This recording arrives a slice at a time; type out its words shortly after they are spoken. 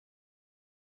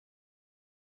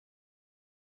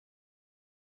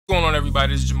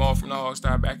everybody? This is Jamal from the Hog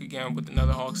Sty, back again with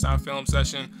another Hog Sty film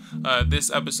session.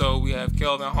 This episode we have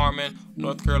Kelvin Harmon,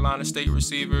 North Carolina State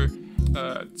receiver,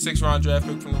 6th round draft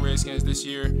pick from the Redskins this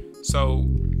year. So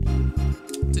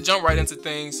to jump right into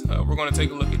things, we're going to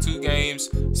take a look at two games,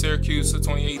 Syracuse of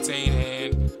 2018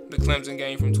 and the Clemson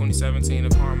game from 2017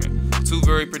 of Harmon. Two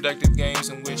very productive games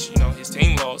in which, his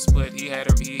team lost, but he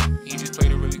just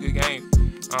played a really good game.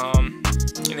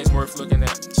 And it's worth looking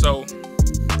at. So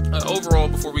overall,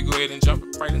 before we go ahead and jump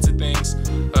right into things,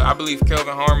 I believe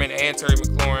Kelvin Harmon and Terry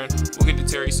McLaurin, we'll get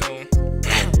to Terry soon,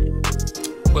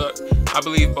 but I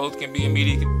believe both can be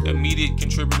immediate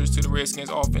contributors to the Redskins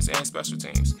offense and special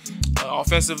teams.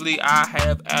 Offensively, I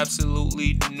have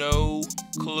absolutely no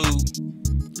clue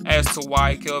as to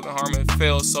why Kelvin Harmon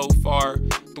fell so far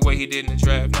the way he did in the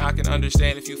draft. Now, I can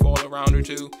understand if you fall a round or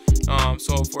two.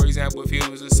 So, for example, if he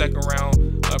was a second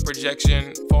round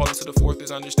projection, falling to the fourth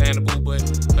is understandable. But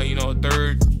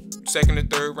a second or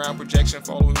third round projection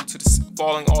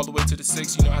falling all the way to the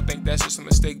sixth, I think that's just a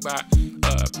mistake by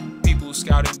people's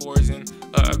scouting boards, and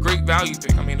a great value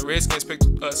pick. I mean, the Redskins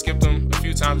skipped him a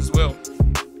few times as well.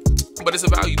 But it's a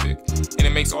value pick, and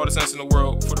it makes all the sense in the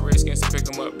world for the Redskins to pick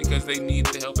him up because they need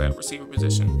the help at receiver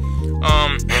position.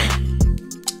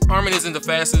 Harmon isn't the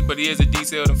fastest, but he is a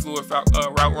detailed and fluid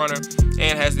route runner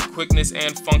and has the quickness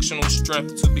and functional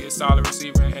strength to be a solid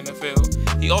receiver in the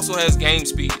NFL. He also has game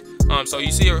speed. So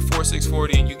you see her at 4.6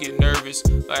 40 and you get nervous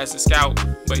as a scout,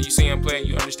 but you see him play and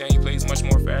you understand he plays much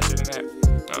more faster than that.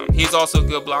 He's also a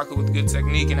good blocker with good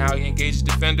technique and how he engages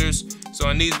defenders. So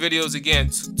in these videos, again,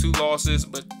 two losses,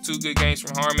 but two good games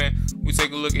from Harmon. We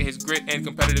take a look at his grit and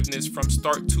competitiveness from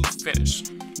start to finish.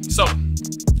 So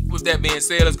with that being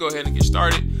said, let's go ahead and get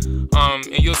started.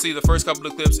 And you'll see the first couple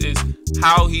of clips is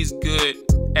how he's good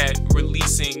at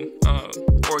releasing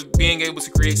or being able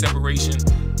to create separation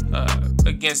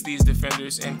against these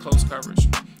defenders in close coverage.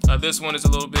 This one is a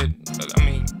little bit,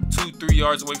 2-3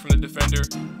 yards away from the defender,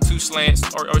 two slants,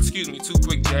 two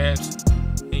quick jabs,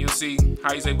 and you'll see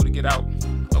how he's able to get out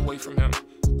away from him.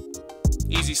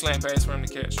 Easy slant pass for him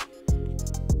to catch.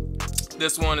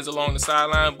 This one is along the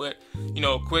sideline, but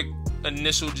a quick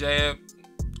initial jab,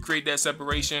 create that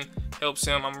separation, helps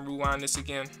him. I'm gonna rewind this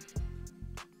again.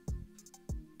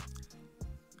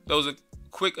 Those are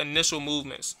quick initial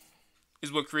movements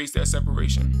is what creates that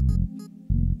separation.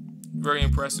 Very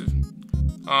impressive.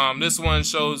 This one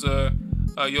shows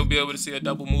you'll be able to see a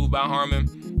double move by Harmon.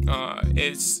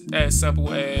 It's as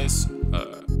simple as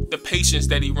the patience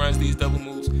that he runs these double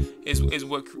moves is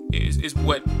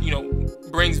what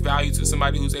brings value to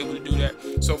somebody who's able to do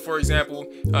that. So for example,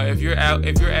 if you're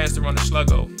asked to run a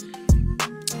sluggo,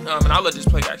 and I'll let this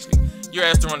play actually. You're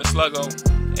asked to run a sluggo,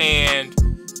 and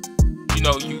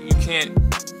you can't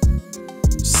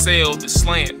sail the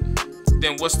slant.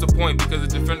 Then what's the point? Because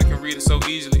the defender can read it so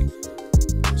easily.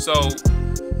 So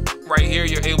right here,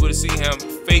 you're able to see him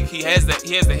fake. He has the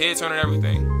head turn and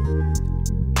everything.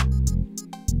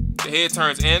 The head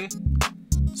turns in.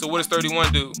 So what does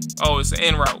 31 do? Oh, it's an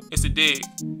in route. It's a dig.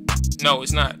 No,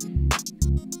 it's not.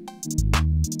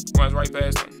 Runs right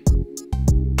past him.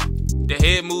 The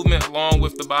head movement along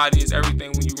with the body is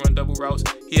everything when you run double routes.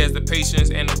 He has the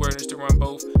patience and awareness to run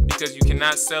both because you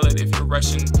cannot sell it if you're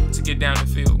rushing to get down the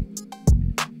field.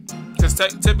 Because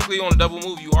typically on a double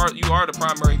move, you are the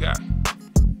primary guy.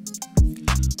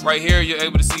 Right here, you're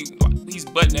able to see he's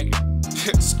butt naked.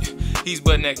 He's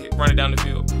butt naked running down the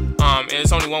field. And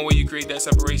it's only one way you create that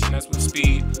separation. That's with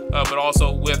speed, but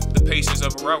also with the patience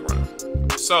of a route runner.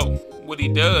 So what he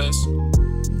does,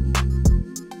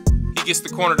 he gets the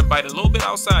corner to bite a little bit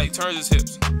outside. He turns his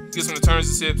hips. He gets him to turn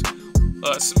his hips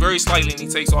very slightly, and he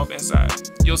takes off inside.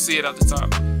 You'll see it at the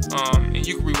top. And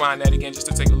you can rewind that again just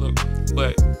to take a look.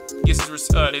 But gets his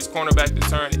cornerback to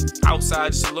turn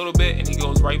outside just a little bit, and he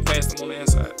goes right past him on the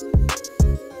inside.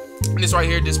 And this right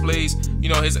here displays,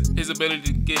 his ability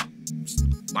to get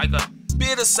like a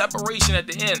bit of separation at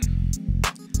the end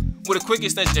with a quick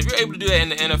extension. If you're able to do that in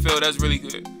the NFL, that's really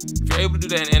good. If you're able to do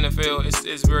that in the NFL,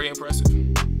 it's very impressive.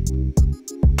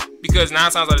 Because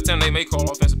 9 times out of 10 they may call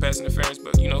offensive pass interference,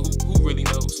 but who really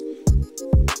knows?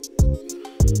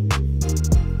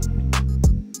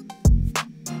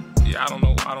 Yeah, I don't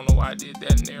know why I did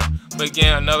that in there. But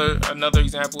again, another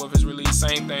example of his release,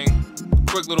 same thing.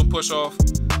 Quick little push off,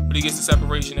 but he gets the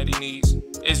separation that he needs.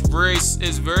 It's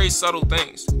very subtle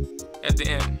things at the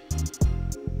end.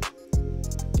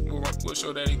 We'll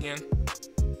show that again.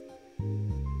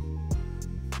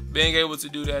 Being able to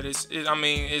do that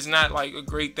it's not like a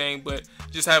great thing, but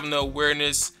just having the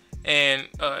awareness and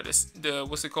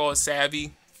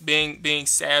savvy, being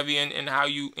savvy in how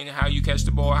you catch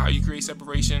the ball, how you create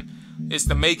separation, it's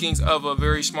the makings of a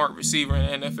very smart receiver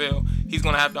in the NFL. He's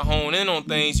gonna have to hone in on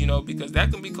things, because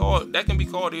that can be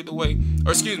called either way.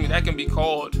 Or excuse me, that can be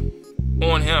called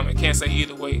on him. It can't say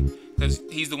either way because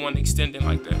he's the one extending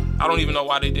like that. I don't even know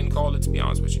why they didn't call it, to be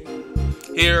honest with you.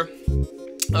 Here,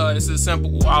 this is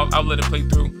simple. I'll let it play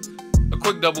through. A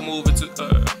quick double move into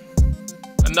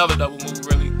another double move,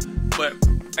 really, but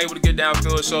able to get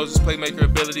downfield, shows his playmaker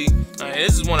ability. And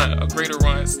this is one of greater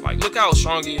runs. Like, look how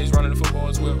strong he is running the football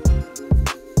as well.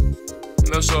 And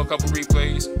they'll show a couple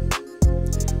replays.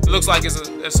 It looks like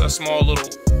it's a small little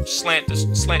slant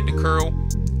to curl,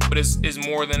 but it's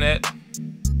more than that.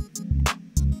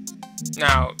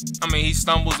 Now, I mean, he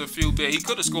stumbles a few bit. He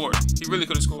could have scored. He really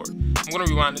could have scored. I'm gonna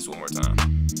rewind this one more time.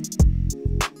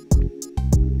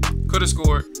 Could have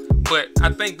scored. But I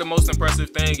think the most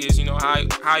impressive thing is,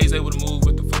 how he's able to move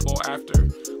with the football after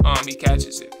he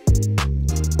catches it.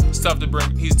 He's tough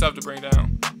to bring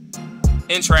down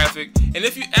in traffic. And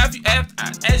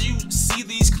as you see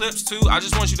these clips too, I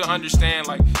just want you to understand,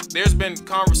 like, there's been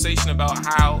conversation about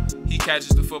how he catches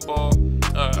the football.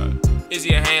 Is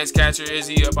he a hands catcher? Is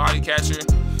he a body catcher?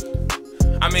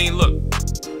 I mean, look,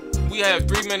 we have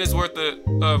 3 minutes worth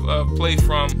of play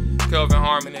from Kelvin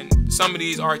Harmon, and some of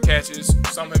these are catches,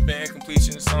 some have been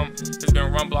completions, some has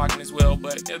been run blocking as well,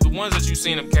 but the ones that you've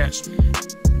seen him catch,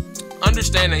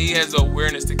 understand that he has the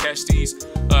awareness to catch these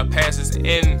passes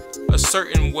in a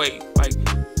certain way. Like,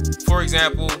 for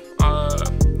example,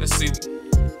 let's see,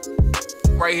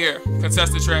 right here,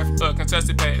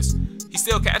 contested pass, he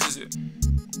still catches it.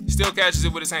 He still catches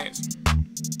it with his hands,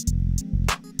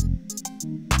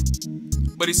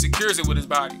 but he secures it with his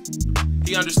body.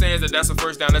 He understands that that's a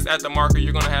first down. That's at the marker.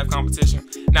 You're going to have competition.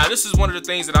 Now, this is one of the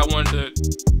things that I wanted to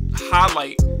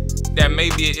highlight that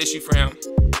may be an issue for him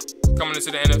coming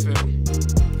into the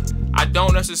NFL. I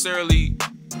don't necessarily...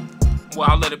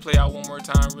 Well, I'll let it play out one more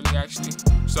time, really, actually.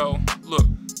 So,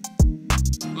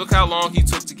 look how long he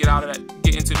took to get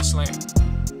into the slant.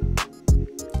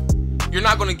 You're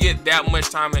not going to get that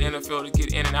much time in the NFL to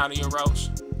get in and out of your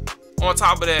routes. On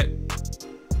top of that,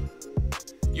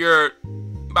 you're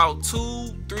about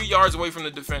 2-3 yards away from the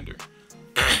defender,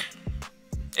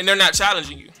 and they're not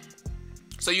challenging you,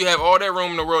 so you have all that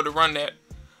room in the world to run that.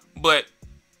 But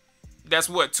that's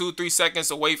what, 2-3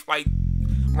 seconds away. Like,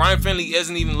 Ryan Finley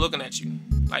isn't even looking at you.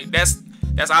 Like, that's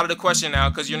out of the question now,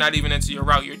 because you're not even into your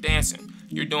route. You're dancing.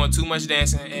 You're doing too much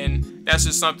dancing, and that's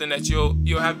just something that you'll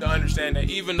have to understand, that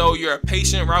even though you're a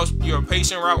patient route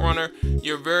runner,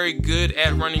 you're very good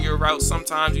at running your routes.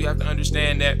 Sometimes you have to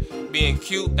understand that being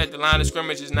cute at the line of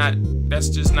scrimmage that's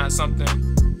just not something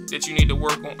that you need to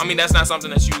work on. I mean, that's not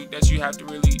something that you have to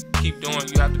really keep doing.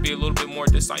 You have to be a little bit more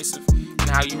decisive in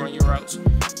how you run your routes.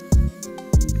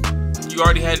 You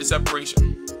already had the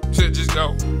separation. Just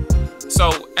go.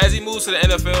 So as he moves to the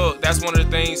NFL, that's one of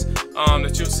the things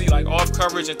that you'll see, like off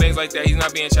coverage and things like that. He's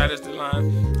not being chatted at the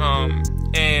line.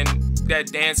 And that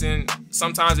dancing,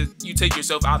 sometimes you take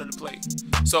yourself out of the play.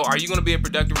 So are you going to be a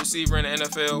productive receiver in the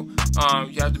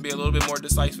NFL? You have to be a little bit more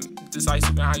decisive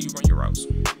in how you run your routes.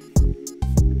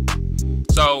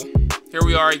 So here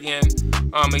we are again.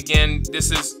 Again,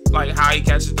 this is like how he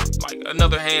catches, like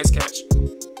another hands catch.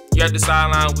 You're at the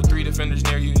sideline with 3 defenders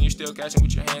near you, and you're still catching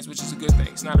with your hands, which is a good thing.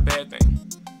 It's not a bad thing.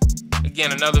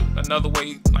 Again, another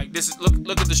way. Like, this is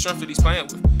look at the strength that he's playing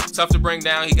with. Tough to bring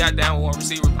down. He got down with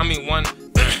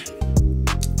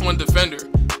one defender.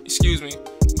 Excuse me.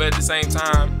 But at the same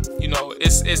time,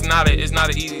 it's not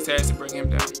an easy task to bring him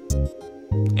down.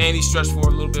 And he stretched for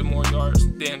a little bit more yards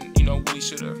than what he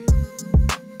should have,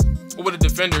 or what the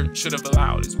defender should have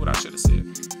allowed, is what I should have said.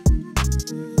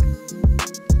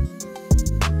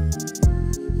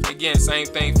 Again, same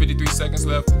thing, 53 seconds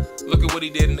left. Look at what he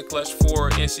did in the clutch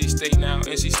for NC State now.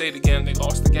 NC State, again, they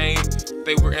lost the game.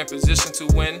 They were in position to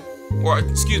win. Or,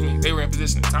 excuse me, they were in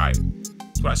position to tie it.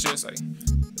 That's what I should say.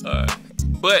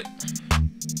 But,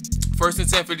 1st and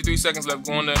 10, 53 seconds left,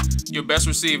 going to your best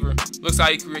receiver. Looks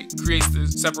how he creates the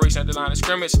separation at the line of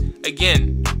scrimmage.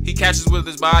 Again, he catches with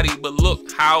his body, but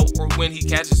look how or when he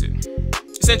catches it.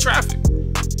 It's in traffic.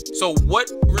 So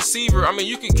what receiver, I mean,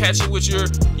 you can catch it with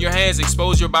your hands,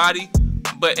 expose your body,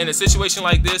 but in a situation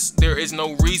like this, there is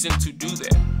no reason to do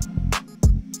that.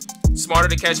 Smarter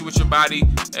to catch it with your body.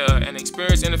 An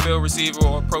experienced NFL receiver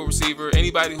or pro receiver,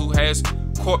 anybody who has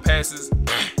caught passes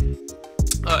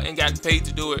and got paid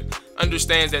to do it,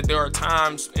 understands that there are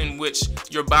times in which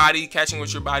your body, catching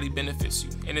with your body, benefits you.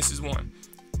 And this is one.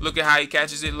 Look at how he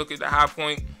catches it. Look at the high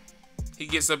point. He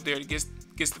gets up there, gets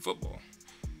the football.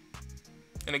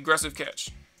 An aggressive catch.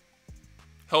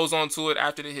 Holds on to it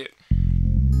after the hit.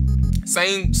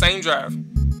 Same drive.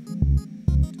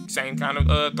 Same kind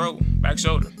of throw. Back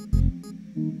shoulder.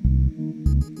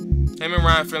 Him and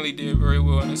Ryan Finley did very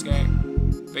well in this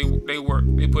game. They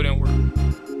worked. They put in work.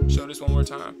 Show this one more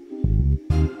time.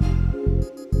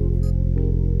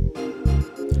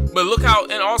 But look how,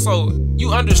 and also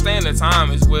you understand the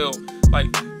time as well. Like,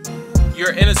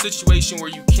 you're in a situation where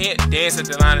you can't dance at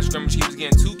the line of scrimmage. He was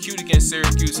getting too cute against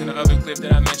Syracuse in the other clip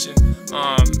that I mentioned.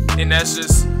 And that's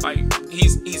just like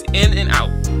he's in and out.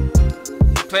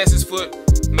 He plants his foot,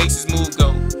 makes his move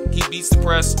go. He beats the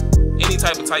press, any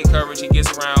type of tight coverage, he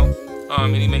gets around,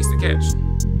 and he makes the catch.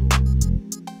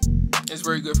 It's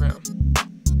very good for him.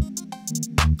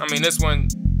 I mean, this one,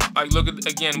 like, look at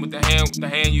again with the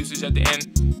hand usage at the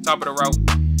end, top of the route,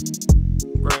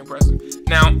 very impressive.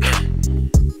 Now,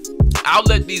 I'll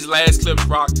let these last clips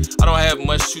rock. I don't have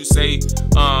much to say,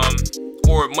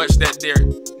 or much that there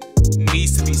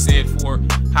needs to be said for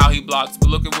how he blocks. But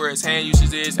look at where his hand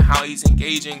usage is and how he's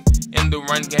engaging in the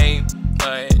run game.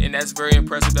 And that's very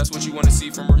impressive. That's what you want to see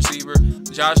from a receiver.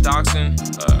 Josh Doctson,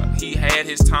 he had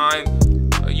his time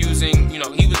using,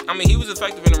 he was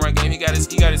effective in the run game. He got his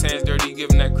hands dirty. Give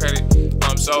him that credit.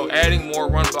 So adding more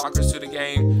run blockers to the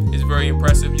game is very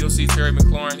impressive. You'll see Terry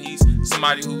McLaurin. He's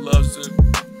somebody who loves to,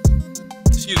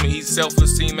 he's a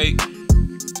selfless teammate.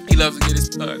 He loves to get his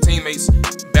teammates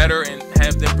better and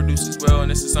have them produce as well. And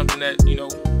this is something that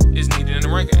is needed in the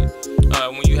run game.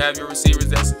 When you have your receivers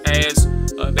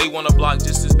they want to block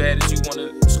just as bad as you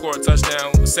want to score a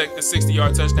touchdown, a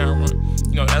 60-yard touchdown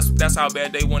run. That's how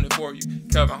bad they want it for you.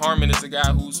 Kelvin Harmon is a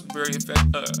guy who's very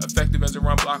effective as a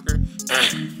run blocker.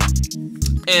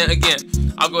 And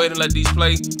again, I'll go ahead and let these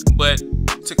play. But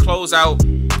to close out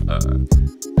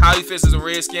how he fits as a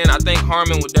Redskin, I think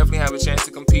Harmon would definitely have a chance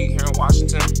to compete here in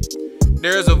Washington.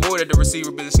 There is a void at the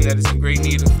receiver position that is in great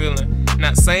need of filling.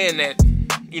 Not saying that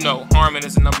Harmon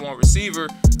is the #1 receiver,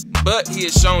 but he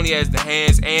has shown he has the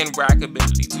hands and rack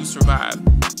ability to survive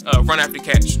run after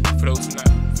catch, for those who are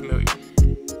not familiar.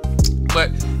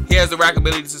 But he has the rack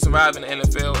ability to survive in the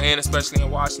NFL and especially in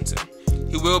Washington.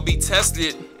 He will be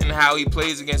tested in how he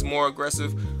plays against more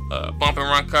aggressive bump and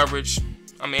run coverage.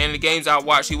 I mean, in the games I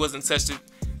watched, he wasn't tested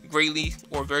greatly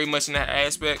or very much in that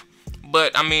aspect.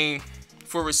 But, I mean,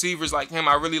 for receivers like him,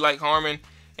 I really like Harmon.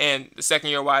 And the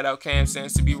second-year wideout Cam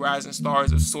stands to be rising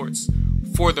stars of sorts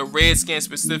for the Redskins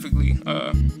specifically,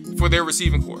 for their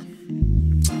receiving core.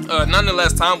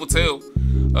 Nonetheless, time will tell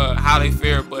how they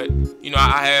fare, but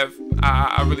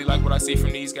I really like what I see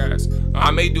from these guys.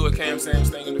 I may do a Cam Sams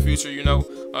thing in the future,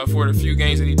 for the few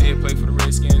games that he did play for the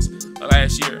Redskins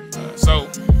last year. So,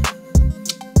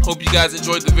 hope you guys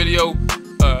enjoyed the video.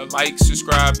 Like,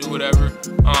 subscribe, do whatever.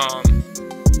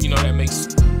 That makes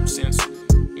sense.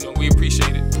 We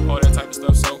appreciate it, all that type of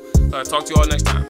stuff. So, talk to you all next time.